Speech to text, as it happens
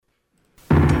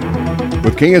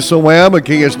With KSOM and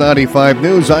KS95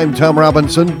 News, I'm Tom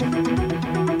Robinson.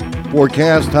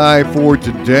 Forecast high for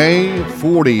today,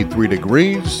 43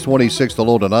 degrees, 26 the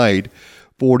low tonight,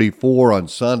 44 on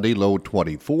Sunday, low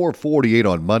 24, 48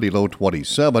 on Monday, low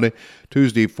 27,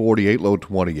 Tuesday 48, low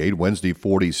 28, Wednesday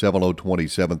 47, low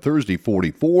 27, Thursday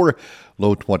 44,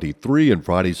 low 23, and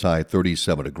Friday's high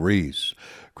 37 degrees.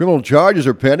 Criminal charges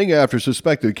are pending after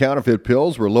suspected counterfeit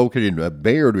pills were located in a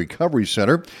Bayard Recovery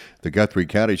Center. The Guthrie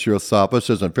County Sheriff's Office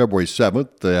says on February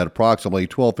 7th at approximately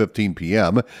 12:15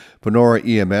 p.m., Panora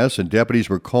EMS and deputies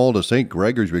were called to St.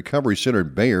 Gregory's Recovery Center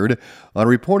in Bayard on a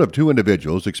report of two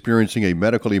individuals experiencing a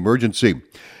medical emergency.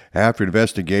 After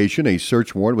investigation, a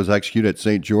search warrant was executed at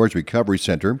St. George Recovery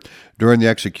Center. During the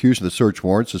execution of the search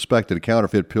warrant, suspected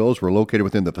counterfeit pills were located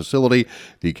within the facility.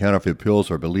 The counterfeit pills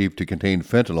are believed to contain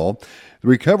fentanyl. The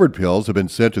recovered pills have been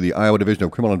sent to the Iowa Division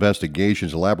of Criminal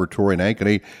Investigations laboratory in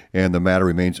Ankeny, and the matter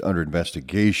remains under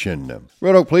investigation.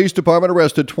 Red Oak Police Department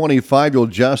arrested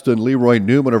 25-year-old Justin Leroy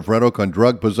Newman of Red Oak on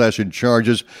drug possession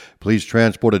charges. Police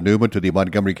transported Newman to the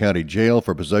Montgomery County Jail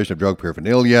for possession of drug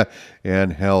paraphernalia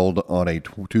and held on a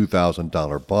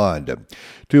 $2,000 bond.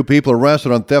 Two people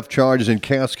arrested on theft charges in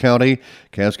Cass County.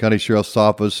 Cass County Sheriff's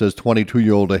Office says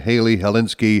 22-year-old Haley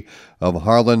Helinski of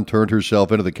Harlan turned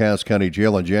herself into the Cass County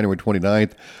Jail on January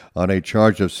 29th on a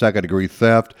charge of second-degree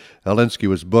theft. Helinski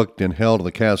was booked and held in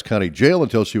the Cass County Jail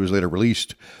until she was later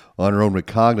released on her own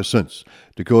recognizance.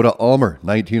 Dakota Ulmer,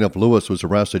 19 of Lewis, was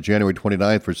arrested January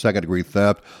 29th for second-degree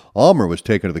theft. Ulmer was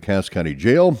taken to the Cass County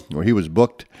Jail, where he was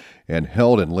booked and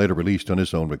held and later released on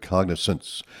his own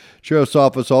recognizance. Sheriff's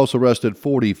Office also arrested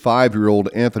 45-year-old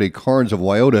Anthony Carnes of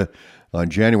Wyoda on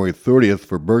January 30th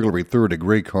for burglary third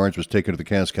degree. Carnes was taken to the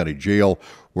Cass County Jail,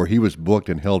 where he was booked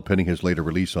and held pending his later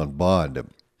release on bond.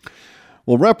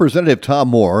 Well, Representative Tom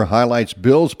Moore highlights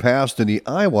bills passed in the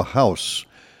Iowa House.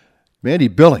 Mandy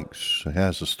Billings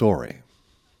has the story.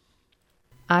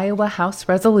 Iowa House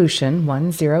Resolution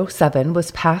 107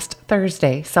 was passed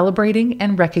Thursday, celebrating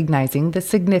and recognizing the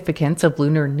significance of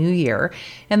Lunar New Year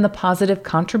and the positive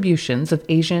contributions of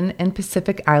Asian and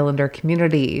Pacific Islander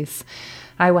communities.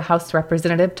 Iowa House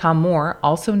Representative Tom Moore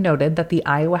also noted that the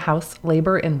Iowa House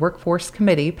Labor and Workforce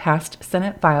Committee passed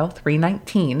Senate File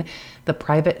 319, the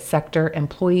Private Sector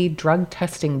Employee Drug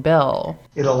Testing Bill.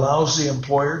 It allows the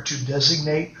employer to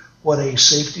designate what a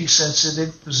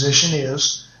safety-sensitive position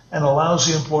is and allows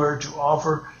the employer to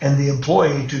offer and the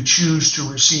employee to choose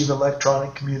to receive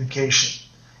electronic communication.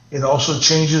 It also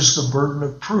changes the burden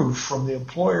of proof from the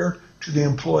employer to the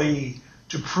employee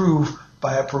to prove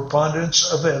by a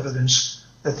preponderance of evidence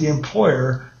that the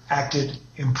employer acted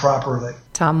improperly.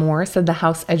 Tom Moore said the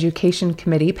House Education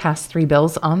Committee passed 3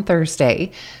 bills on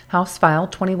Thursday. House File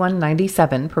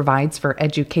 2197 provides for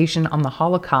education on the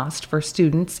Holocaust for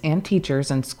students and teachers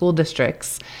in school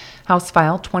districts. House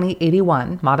File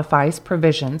 2081 modifies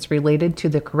provisions related to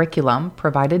the curriculum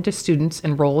provided to students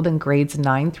enrolled in grades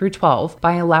 9 through 12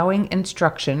 by allowing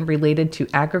instruction related to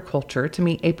agriculture to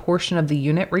meet a portion of the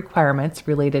unit requirements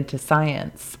related to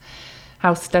science.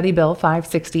 House Study Bill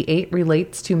 568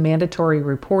 relates to mandatory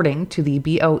reporting to the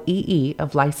BOEE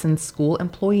of licensed school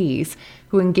employees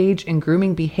who engage in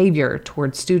grooming behavior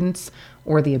towards students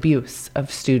or the abuse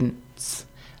of students.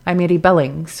 I'm Mandy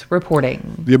Billings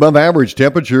reporting. The above-average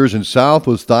temperatures in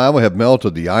southwest Iowa have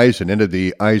melted the ice and ended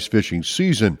the ice fishing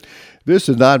season. This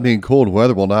does not mean cold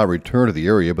weather will not return to the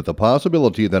area, but the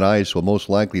possibility that ice will most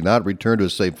likely not return to a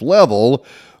safe level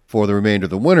for the remainder of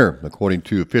the winter, according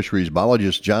to fisheries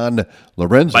biologist John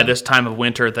Lorenzo. By this time of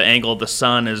winter, the angle of the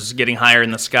sun is getting higher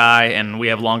in the sky, and we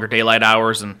have longer daylight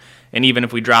hours, and even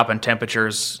if we drop in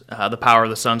temperatures, the power of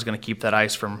the sun is going to keep that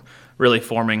ice from really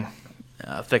forming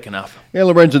thick enough. And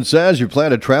Lorenzen says you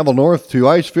plan to travel north to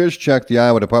ice fish, check the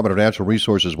Iowa Department of Natural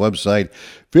Resources website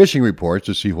fishing reports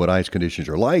to see what ice conditions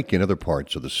are like in other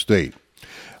parts of the state.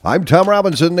 I'm Tom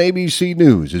Robinson. ABC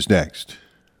News is next.